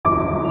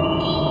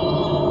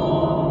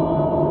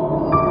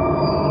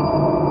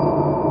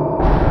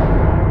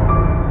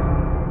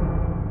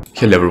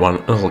Hello everyone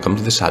and welcome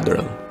to the Shadow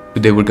Realm.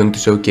 Today we're going to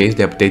showcase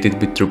the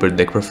updated Beetrooper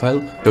Deck Profile,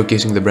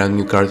 showcasing the brand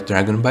new card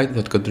Dragonbite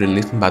that got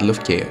released in Battle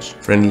of Chaos.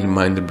 Friendly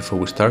reminder before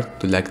we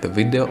start to like the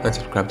video and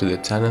subscribe to the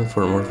channel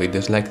for more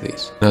videos like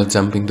this. Now let's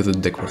jump into the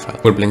deck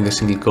profile. We're playing the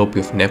single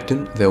copy of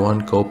Neptune, the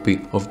one copy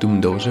of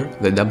Dozer,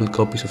 the double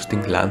copies of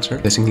Sting Lancer,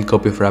 the single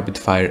copy of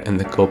Rapidfire and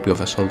the copy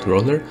of Assault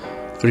Roller,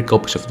 3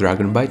 copies of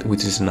Dragonbite,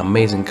 which is an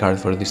amazing card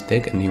for this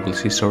deck, and you will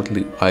see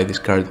shortly why this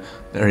card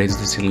raises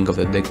the ceiling of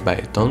the deck by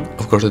a ton.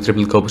 Of course, the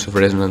triple copies of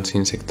Resonance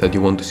Insect that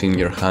you want to see in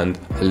your hand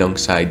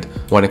alongside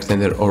one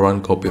extender or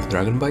one copy of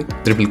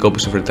Dragonbite, triple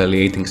copies of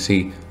Retaliating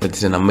that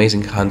is an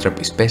amazing hand trap,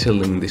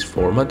 especially in this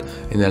format,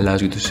 and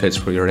allows you to search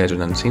for your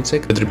Resonance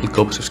Insect, the triple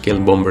copies of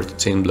Scale Bomber to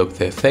chain block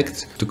the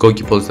effects, 2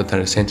 Gokipoles that are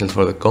essential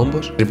for the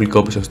combos, triple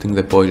copies of Sting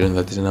the Poison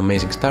that is an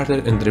amazing starter,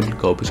 and triple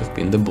copies of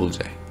Pin the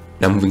Bullseye.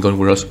 Now moving on,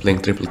 we're also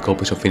playing triple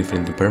copies of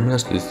Infinite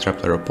Impermanence to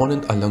disrupt our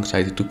opponent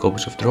alongside 2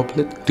 copies of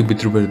Droplet, 2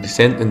 Beetrooper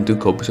Descent and 2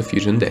 copies of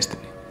Fusion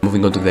Destiny.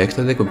 Moving on to the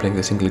extra deck, we're playing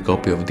the single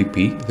copy of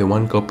DP, the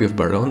 1 copy of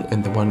Barronne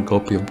and the 1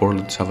 copy of Barronne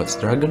and Savage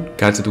Dragon,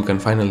 cards that we can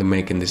finally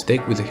make in this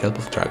deck with the help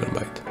of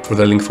Dragonbite. For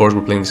the Link Force,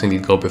 we're playing the single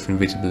copy of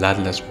Invisible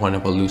Atlas, 1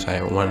 Bullseye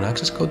and 1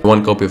 Access Code,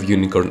 1 copy of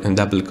Unicorn and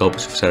double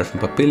copies of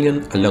Seraphim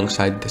Papillion,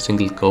 alongside the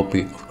single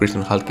copy of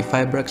Crystal Hulky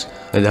Fibrax,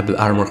 the double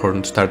Armor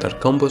Horn to start our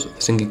combos,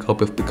 the single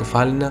copy of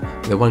Picofalina,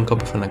 the 1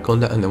 copy of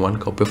Anaconda and the 1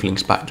 copy of Link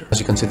Spider. As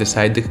you can see, the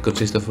side deck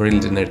consists of really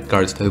generic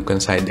cards that you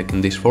can side deck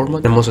in this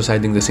format. I'm also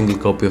siding the single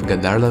copy of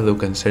Gadarla that you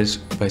can search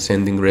by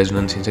sending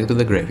Resonance Insect to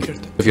the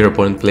graveyard. If your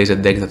opponent plays a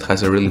deck that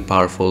has a really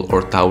powerful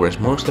or towerless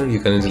monster, you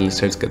can easily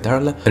search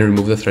Gadarla and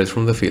remove the threat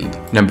from the field.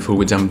 Now before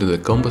we jump into the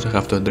combos, I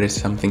have to address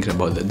some things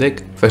about the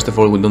deck. First of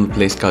all, we don't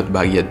play Scout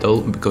Baggy at all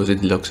because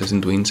it locks us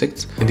into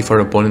insects, and if our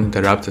opponent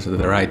interrupts us at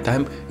the right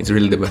time, it's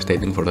really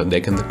devastating for the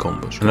deck and the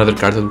combos. Another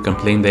card that we can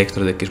play in the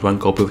extra deck is 1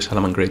 copy of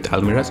Salamangreat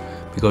Almirage,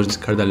 because this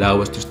card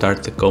allows us to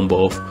start the combo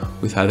off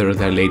with either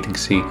Retaliating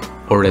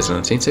or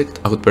Resonance Insect.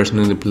 I would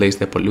personally place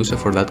the Appaloosa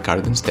for that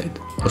card instead.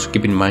 Also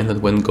keep in mind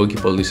that when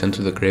Gokipole is sent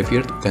to the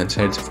graveyard, you can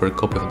search for a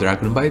copy of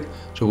Dragonbite,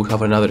 so we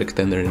have another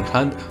extender in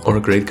hand or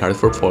a great card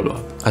for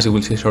follow-up. As you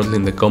will see shortly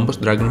in the combos,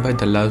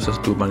 Dragonbite allows us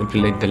to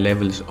manipulate the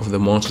levels of the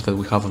monsters that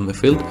we have on the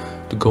field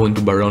to go into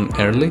Barronne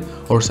early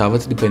or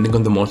Savage depending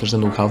on the monsters that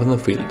we have on the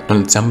field. Now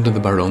let's jump into the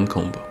Barronne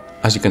combo.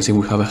 As you can see,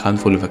 we have a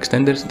handful of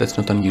extenders, that's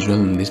not unusual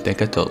in this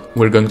deck at all.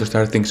 We're going to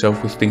start things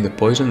off with Sting the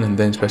Poison and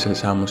then special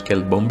summon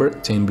Scale Bomber,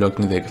 chain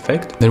blocking the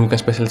effect. Then we can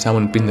special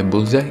summon Pin the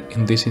Bullseye.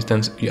 In this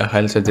instance, I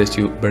highly suggest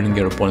you burning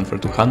your opponent for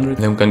 200.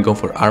 Then we can go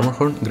for Armor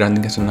Horn,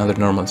 granting us another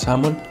normal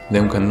summon.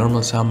 Then we can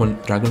normal summon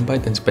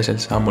Dragonbite and special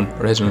summon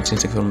Resonance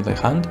Insect from the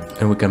hand.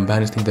 And we can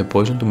ban Sting the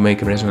Poison to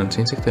make Resonance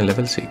Insect a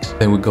level 6.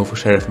 Then we go for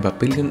Seraphim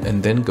Papillion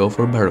and then go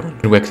for Barronne.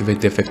 And we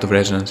activate the effect of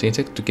Resonance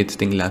Insect to get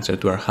Sting Lancer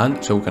to our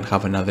hand so we can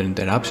have another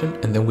interruption.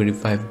 And then we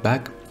revive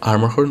back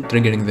Armor Horn,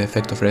 triggering the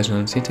effect of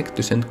Resonance Insect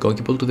to send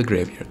Gokipole to the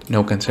graveyard. Now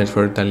we can search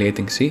for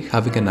Retaliating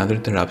having another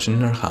interruption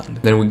in our hand.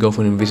 Then we go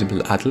for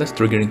Invisible Atlas,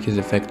 triggering his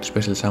effect to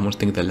special summon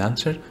Sting the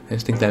Lancer, and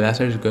Sting the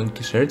Lancer is going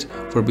to search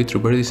for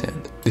Beetrooper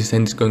Descent.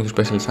 Descent is going to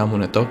special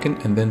summon a token,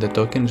 and then the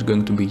token is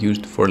going to be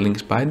used for Link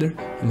Spider,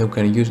 and then we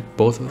can use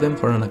both of them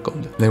for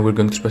Anaconda. Then we're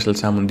going to special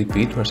summon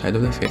DP to our side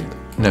of the field.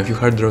 Now if you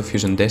hard draw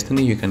Fusion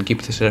Destiny, you can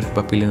keep the Seraphim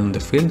Papillion on the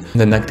field, and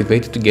then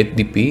activate it to get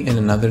DP and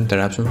another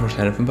interruption for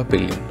Seraphim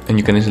Papillion. And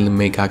you can easily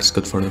make Access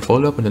Code for the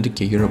follow-up and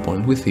decay your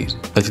opponent with these.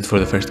 That's it for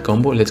the first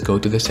combo, let's go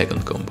to the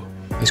second combo.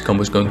 This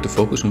combo is going to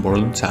focus on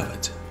Barronne and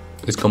Savage.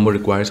 This combo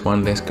requires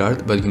 1 less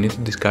card, but you need to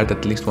discard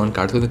at least 1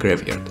 card to the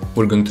graveyard.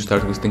 We're going to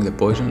start with Sting the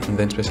Poison and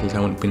then special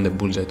summon Pin the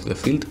Bullseye to the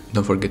field.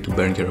 Don't forget to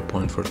burn your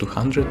opponent for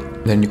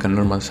 200. Then you can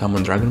normal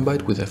summon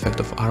Dragonbite with the effect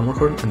of Armor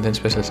Horn and then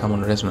special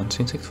summon Resonance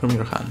Insect from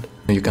your hand.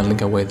 Now you can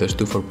link away those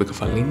 2 for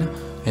Picofalina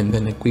and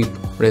then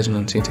equip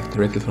Resonance Insect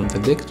directly from the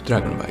deck to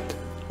Dragonbite.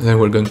 Then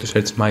we're going to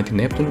search Mighty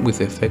Neptune with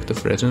the effect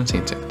of Resonance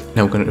Insect.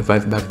 Now we can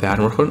revive back the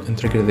Armor Horn and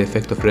trigger the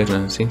effect of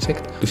Resonance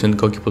Insect to send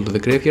Gokipole to the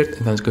graveyard,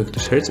 and then it's going to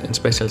search and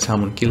special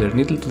summon Killer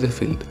Needle to the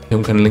field. Then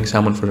we can link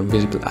summon for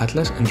Invisible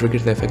Atlas and trigger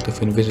the effect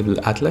of Invisible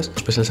Atlas,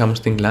 special summon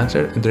Sting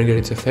Lancer and trigger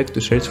its effect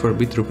to search for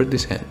Beetrooper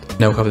Descent.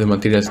 Now we have the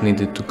materials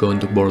needed to go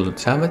into Barronne and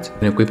Savage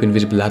and equip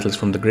Invisible Atlas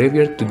from the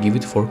graveyard to give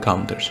it 4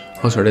 counters.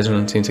 Also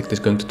Resonance Insect is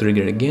going to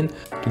trigger again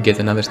to get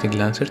another Sting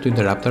Lancer to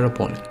interrupt our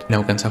opponent. Now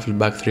we can shuffle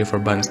back 3 of our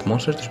banished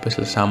monsters to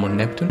special summon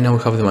Neptune. Now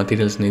we have the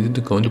materials needed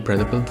to go into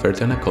Predapult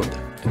Fairy Anaconda.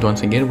 And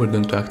once again we're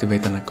going to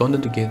activate Anaconda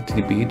to get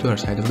TDPE to our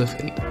side of the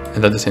field.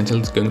 And that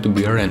essentially is going to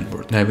be our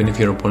endboard. Now even if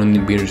your opponent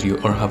nibirs you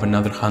or have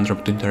another hand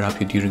drop to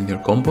interrupt you during your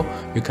combo,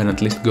 you can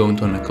at least go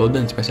into Anaconda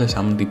and special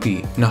summon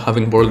DPE. Now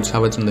having Barronne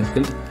Savage on the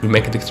field will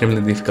make it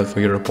extremely difficult for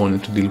your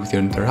opponent to deal with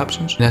your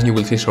interruptions, and as you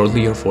will see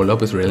shortly, your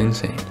follow-up is really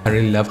insane. I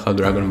really love how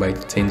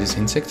Dragonbite changes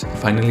insects and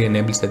finally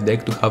enables the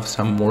deck to have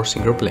some more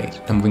synchro plays.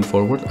 Now moving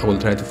forward, I will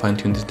try to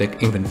fine-tune this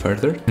deck even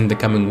further. In the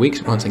coming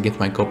weeks, once I get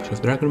my copies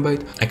of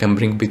Dragonbite, I can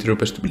bring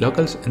Beetroopers to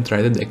locals and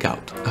try the deck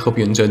out. I hope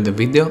you enjoyed the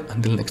video.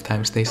 Until next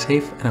time, stay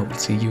safe and I will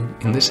see you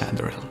in the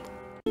Shadow Realm.